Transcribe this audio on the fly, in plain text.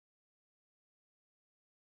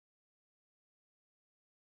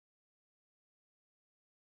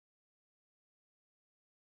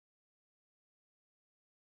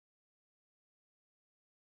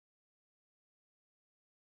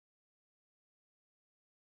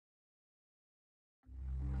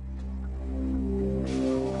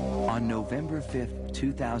November 5th,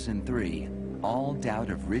 2003, all doubt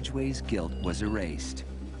of Ridgway's guilt was erased.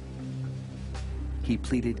 He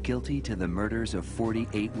pleaded guilty to the murders of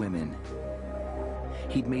 48 women.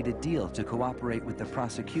 He'd made a deal to cooperate with the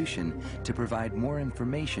prosecution to provide more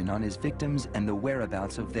information on his victims and the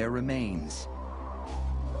whereabouts of their remains.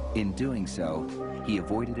 In doing so, he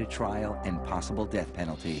avoided a trial and possible death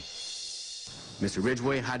penalty. Mr.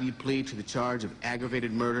 Ridgway, how do you plead to the charge of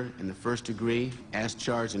aggravated murder in the first degree as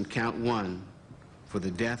charged in count 1 for the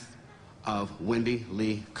death of Wendy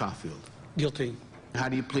Lee Caulfield? Guilty. How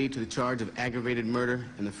do you plead to the charge of aggravated murder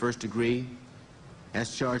in the first degree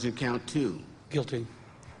as charged in count 2? Guilty.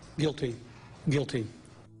 Guilty. Guilty.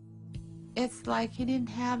 It's like he didn't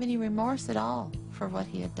have any remorse at all for what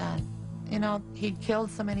he had done. You know, he'd killed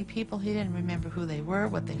so many people, he didn't remember who they were,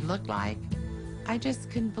 what they looked like. I just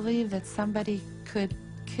couldn't believe that somebody could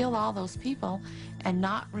kill all those people and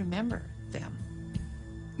not remember them.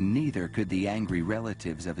 Neither could the angry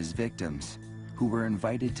relatives of his victims, who were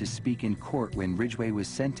invited to speak in court when Ridgway was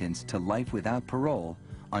sentenced to life without parole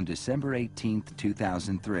on December 18th,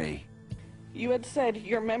 2003. You had said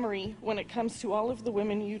your memory, when it comes to all of the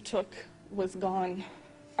women you took, was gone.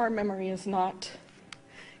 Our memory is not.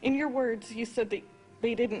 In your words, you said that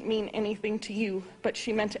they didn't mean anything to you, but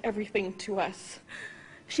she meant everything to us.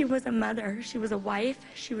 She was a mother, she was a wife,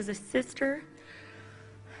 she was a sister,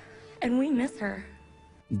 and we miss her.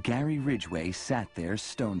 Gary Ridgway sat there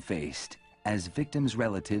stone-faced as victims'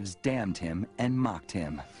 relatives damned him and mocked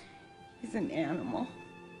him. He's an animal.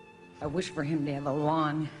 I wish for him to have a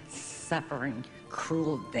long, suffering,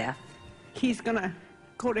 cruel death. He's gonna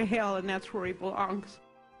go to hell, and that's where he belongs.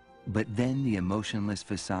 But then the emotionless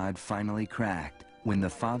facade finally cracked when the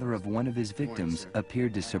father of one of his victims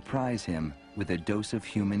appeared to surprise him with a dose of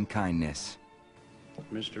human kindness.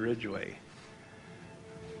 Mr. Ridgway,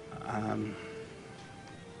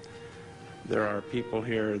 there are people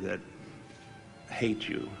here that hate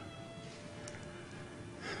you.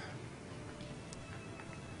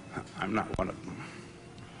 I'm not one of them.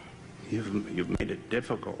 You've made it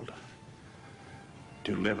difficult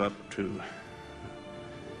to live up to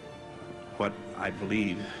what I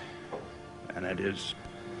believe, and that is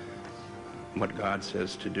what God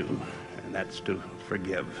says to do, and that's to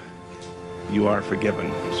forgive. You are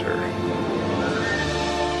forgiven, sir.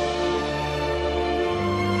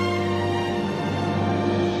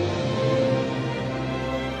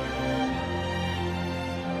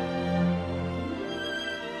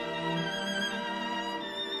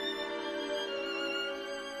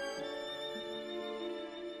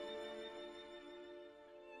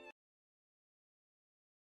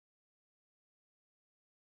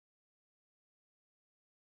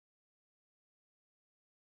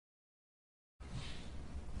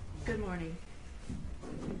 Good morning.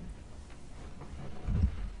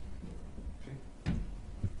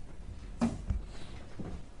 Good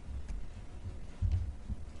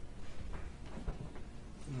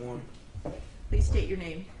morning. Please state your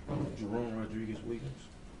name. Jerome Rodriguez Wiggins.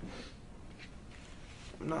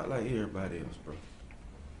 I'm not like everybody else, bro.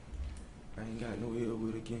 I ain't got no ill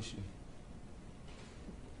will against you.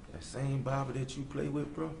 That same Bible that you play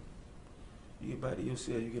with, bro, you get back to your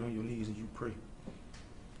cell, you get on your knees and you pray.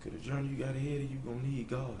 Cause the journey you got ahead of you gonna need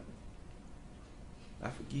God. I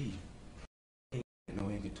forgive you. Ain't no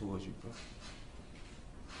anger towards you, bro.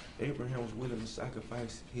 Abraham was willing to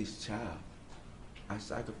sacrifice his child. I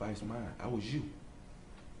sacrificed mine. I was you.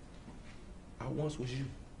 I once was you.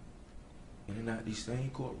 In and out these same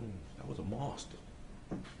courtrooms. I was a monster.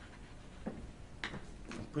 I'm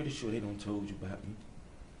pretty sure they done told you about me.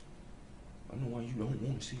 I'm the one you don't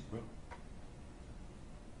want to see, bro.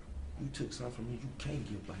 You took something from me you can't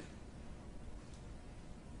give back.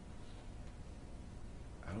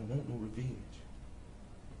 I don't want no revenge.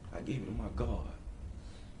 I gave it to my God.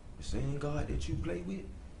 The same God that you play with,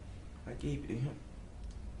 I gave it to him.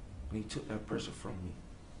 And he took that pressure from me.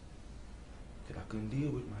 That I couldn't deal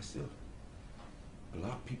with myself. A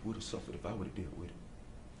lot of people would have suffered if I would have dealt with it.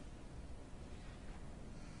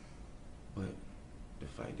 But the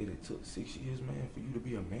fact that it took 6 years, man, for you to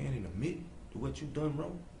be a man and admit to what you've done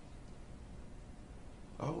wrong.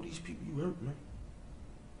 All these people you hurt, man.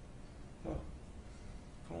 Oh,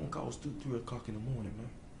 phone calls 2, 3 o'clock in the morning, man.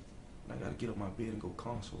 And I gotta get up my bed and go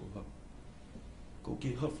console her. Go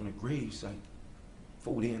get her from the gravesite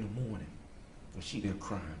 4 in the morning. And she there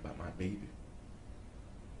crying about my baby.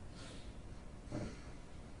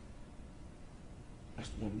 That's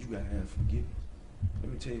the woman you gotta have forgiveness.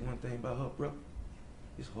 Let me tell you one thing about her, bro.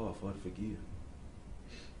 It's hard for her to forgive.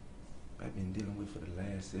 I've been dealing with for the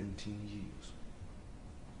last 17 years.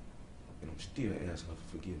 And I'm still asking her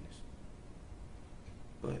for forgiveness.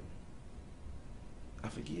 But I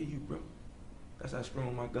forgive you, bro. That's how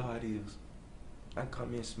strong my God is. I come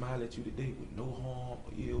in and smile at you today with no harm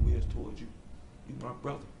or ill will towards you. You my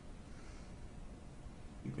brother.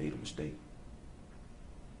 You made a mistake.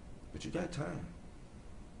 But you got time.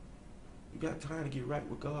 You got time to get right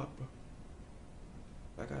with God, bro.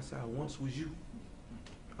 Like I said, I once was you.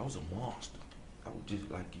 I was a monster. I was just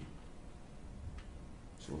like you.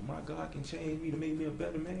 So if my God can change me to make me a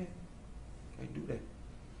better man, I can do that.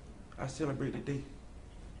 I celebrate the day.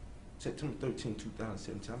 September 13,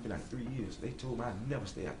 2017. I've been out 3 years. They told me I'd never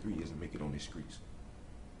stay out 3 years and make it on these streets.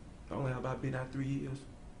 Not only have I been out 3 years,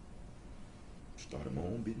 started my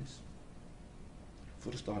own business.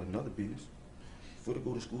 For to start another business. For to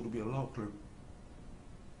go to school to be a law clerk.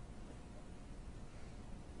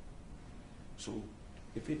 So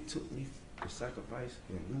if it took me to sacrifice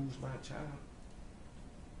and lose my child,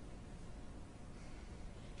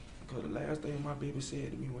 because the last thing my baby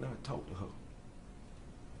said to me when I talked to her,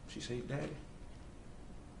 she said, Daddy,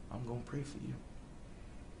 I'm gonna pray for you.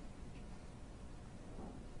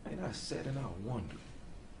 And I sat and I wondered,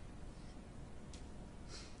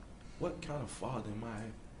 what kind of father am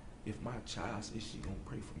I if my child says she's gonna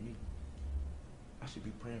pray for me? I should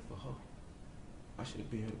be praying for her. I should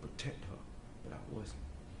have been here to protect her, but I wasn't.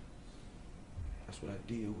 That's what I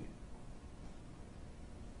deal with.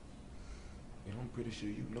 And I'm pretty sure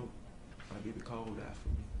you know my baby called out for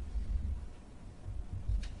me.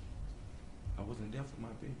 I wasn't there for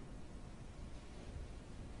my baby.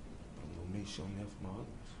 But I'm gonna make sure I'm there for my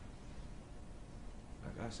others.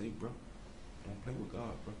 Like I say, bro, don't play with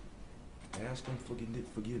God, bro. Ask him for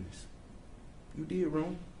forgiveness. You did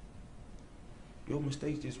wrong. Your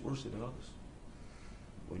mistakes just worse than others.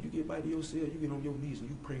 When you get by to yourself, you get on your knees and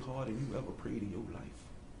you pray harder than you ever prayed in your life.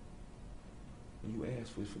 And you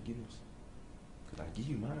ask for his forgiveness. Because I give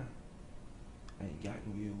you mine. I ain't got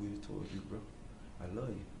no ill will towards you, bro. I love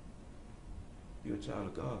you. You're a child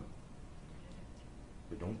of God.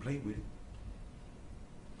 But don't play with it.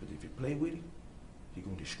 Because if you play with it, he's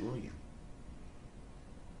going to destroy you.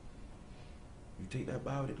 You take that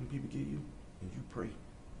Bible that them people give you, and you pray.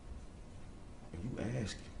 And you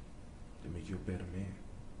ask him to make you a better man.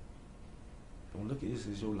 Don't look at this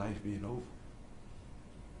as your life being over.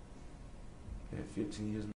 At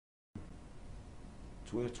 15 years,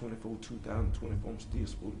 12/24/2024, I'm still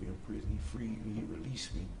supposed to be in prison. He freed me, he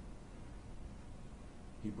released me.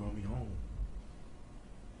 He brought me home.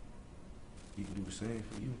 He can do the same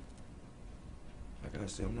for you. Like I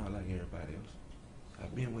said, I'm not like everybody else.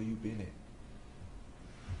 I've been where you've been at.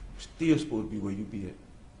 I'm still supposed to be where you be at.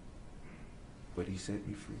 But he set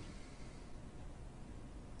me free.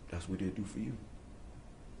 That's what he'll do for you.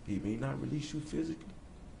 He may not release you physically.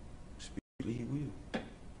 Spiritually, he will.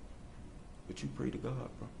 But you pray to God,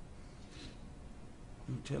 bro.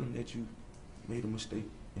 You tell him that you made a mistake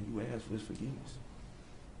and you ask for his forgiveness.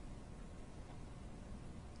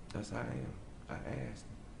 That's how I am. I asked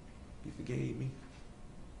him. He forgave me.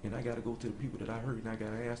 And I got to go to the people that I hurt and I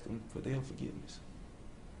got to ask them for their forgiveness.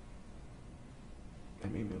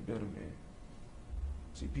 That made me a better man.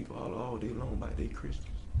 See, people all day long about they Christians.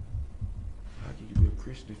 How can you be a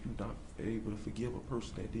Christian if you're not able to forgive a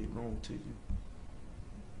person that did wrong to you?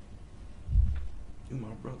 You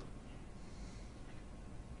my brother.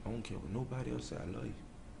 I don't care what nobody else say. I love you.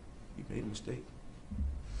 You made a mistake.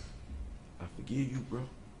 I forgive you, bro.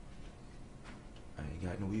 I ain't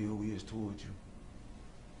got no ill will towards you.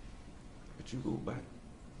 But you go back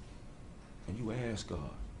and you ask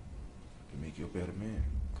God to make you a better man.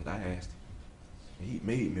 Because I asked him. And he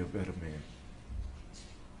made me a better man.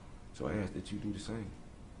 So I ask that you do the same.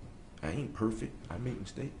 I ain't perfect. I make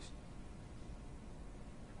mistakes.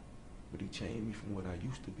 But he changed me from what I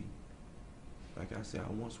used to be. Like I said,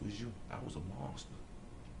 I once was you. I was a monster.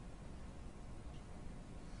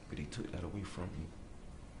 But he took that away from me.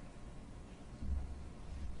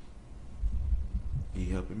 He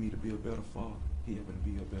helping me to be a better father. He helping me to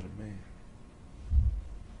be a better man.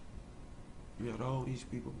 You got all these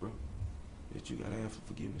people, bro, that you gotta ask for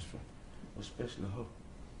forgiveness from, especially her.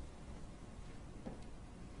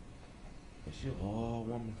 And she's a hard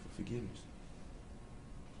woman for forgiveness.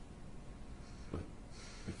 But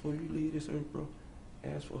before you leave this earth, bro,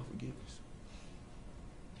 ask for her forgiveness.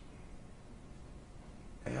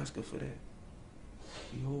 Ask her for that.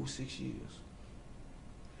 You hold 6 years.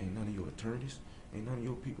 Ain't none of your attorneys, ain't none of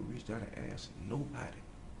your people reached out and asked nobody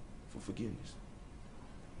for forgiveness.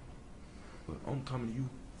 But I'm coming to you,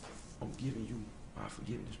 I'm giving you my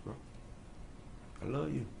forgiveness, bro. I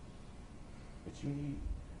love you. But you need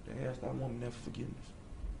to ask that woman that for forgiveness.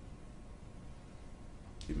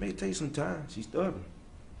 It may take some time, she's stubborn.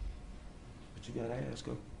 But you gotta ask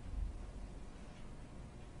her.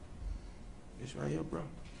 It's right here, bro.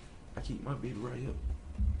 I keep my baby right here.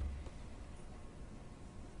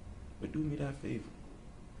 But do me that favor.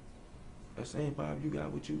 That same Bible you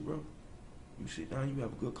got with you, bro. You sit down, you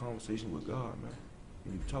have a good conversation with God, man.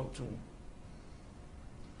 And you talk to him.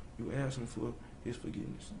 You ask him for his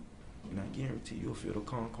forgiveness. And I guarantee you'll feel the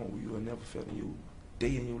calm you will never felt in your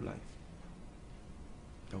day in your life.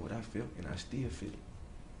 That's what I felt, and I still feel it.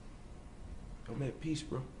 I'm at peace,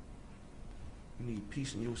 bro. You need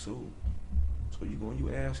peace in your soul. So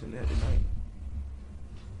you ask him that tonight.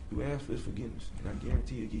 You ask for his forgiveness, and I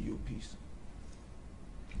guarantee he'll give you a peace.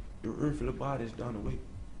 Your earthly body is done away.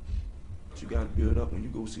 But you gotta build up when you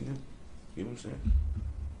go see him. You know what I'm saying?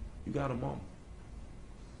 You got a mama.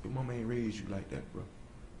 Your mama ain't raised you like that, bro.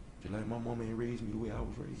 Just like my mama ain't raised me the way I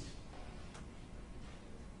was raised.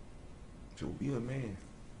 So be a man.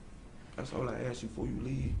 That's all I ask you before you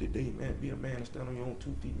leave today, man. Be a man and stand on your own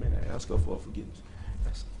 2 feet, man, and ask her for forgiveness.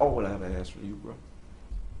 That's all I ever ask from you, bro.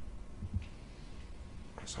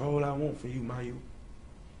 That's all I want from you, Mayu.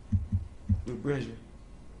 With Bridget.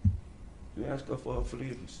 You ask her for her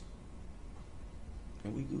forgiveness.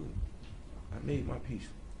 And we good. I made my peace.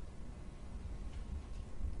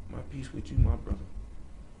 My peace with you, my brother.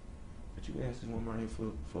 But you ask this woman right here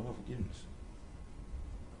for her forgiveness.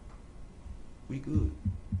 We good.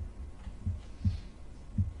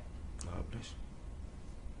 God bless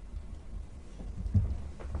you.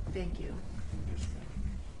 Thank you.